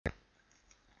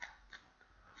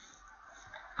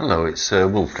Hello, it's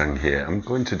Wolfgang here. I'm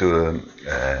going to do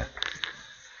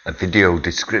a video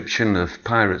description of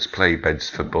Pirates play beds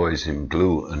for boys in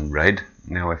blue and red.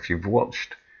 Now, if you've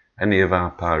watched any of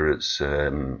our Pirates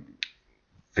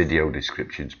video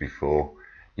descriptions before,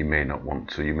 you may want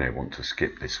to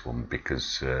skip this one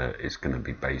because it's going to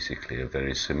be basically a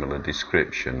very similar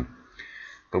description.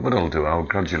 But what I'll do, I'll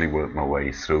gradually work my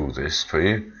way through this for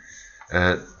you.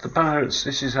 The Pirates,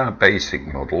 this is our basic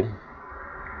model.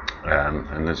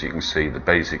 And as you can see, the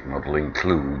basic model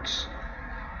includes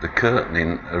the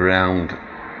curtaining around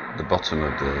the bottom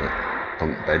of the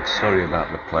bunk bed. Sorry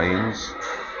about the planes,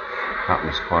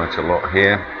 happens quite a lot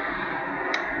here.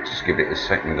 Just give it a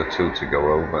second or two to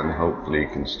go over and hopefully you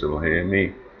can still hear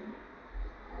me.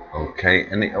 Okay,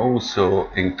 and it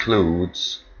also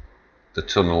includes the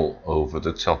tunnel over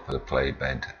the top of the play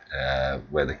bed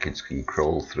where the kids can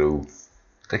crawl through,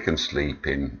 they can sleep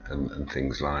in and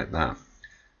things like that.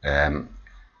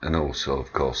 And also,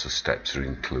 of course, the steps are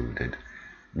included.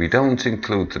 We don't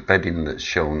include the bedding that's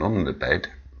shown on the bed,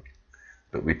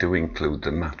 but we do include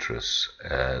the mattress.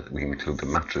 We include the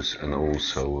mattress and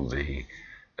also the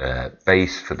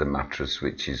base for the mattress,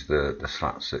 which is the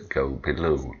slats that go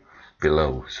below.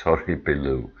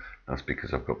 That's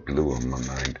because I've got blue on my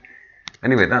mind.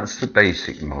 Anyway, that's the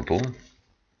basic model.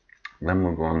 Then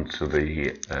we'll go on to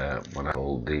the what I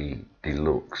call the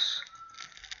deluxe,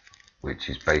 which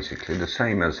is basically the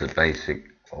same as the basic,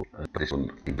 but this one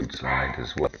inside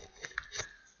as well.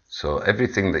 So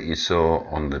everything that you saw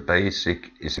on the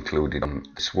basic is included on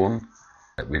this one.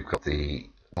 We've got the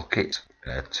pocket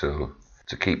to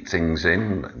keep things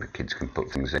in, the kids can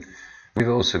put things in. We've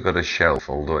also got a shelf,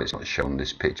 although it's not shown in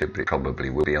this picture, but it probably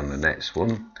will be on the next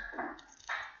one.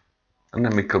 And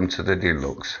then we come to the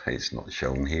deluxe. It's not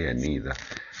shown here neither.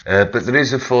 But there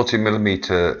is a 40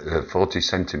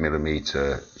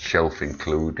 centimeter shelf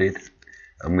included,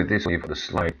 and with this you've got the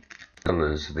slide as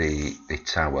well as the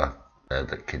tower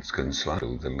that kids can slide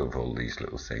through. They love all these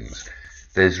little things.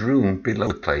 There's room below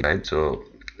the play bed, so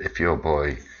if your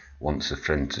boy wants a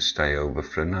friend to stay over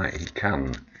for a night, he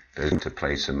can. There's room to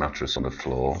place a mattress on the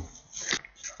floor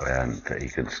that he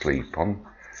can sleep on.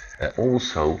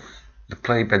 Also, the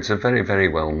play beds are very, very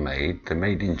well made. They're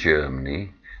made in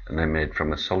Germany and they're made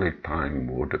from a solid pine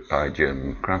wood by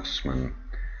German craftsmen.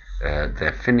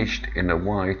 They're finished in a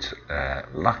white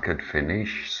lacquered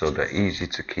finish, so they're easy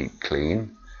to keep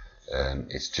clean.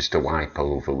 It's just a wipe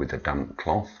over with a damp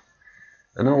cloth.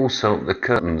 And also the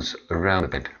curtains around the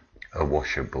bed are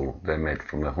washable. They're made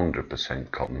from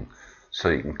 100% cotton, so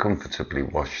you can comfortably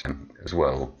wash them as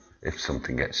well if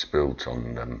something gets spilt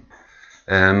on them.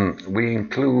 We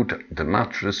include the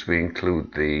mattress, we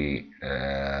include the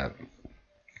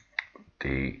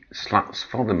slats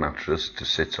for the mattress to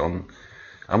sit on,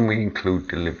 and we include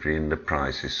delivery in the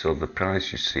prices. So the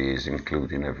price you see is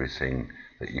including everything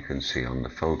that you can see on the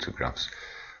photographs.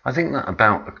 I think that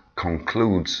about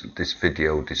concludes this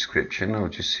video description. I'll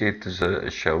just see if there's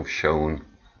a shelf shown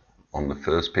on the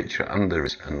first picture, and there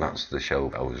is, and that's the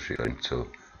shelf I was referring to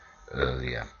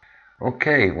earlier.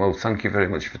 Okay, well, thank you very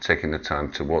much for taking the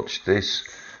time to watch this.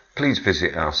 Please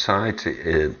visit our site.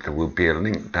 There will be a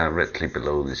link directly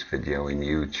below this video in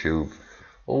YouTube.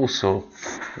 Also,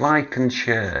 like and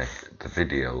share the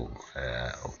video.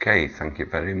 Okay, thank you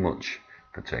very much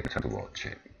for taking the time to watch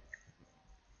it.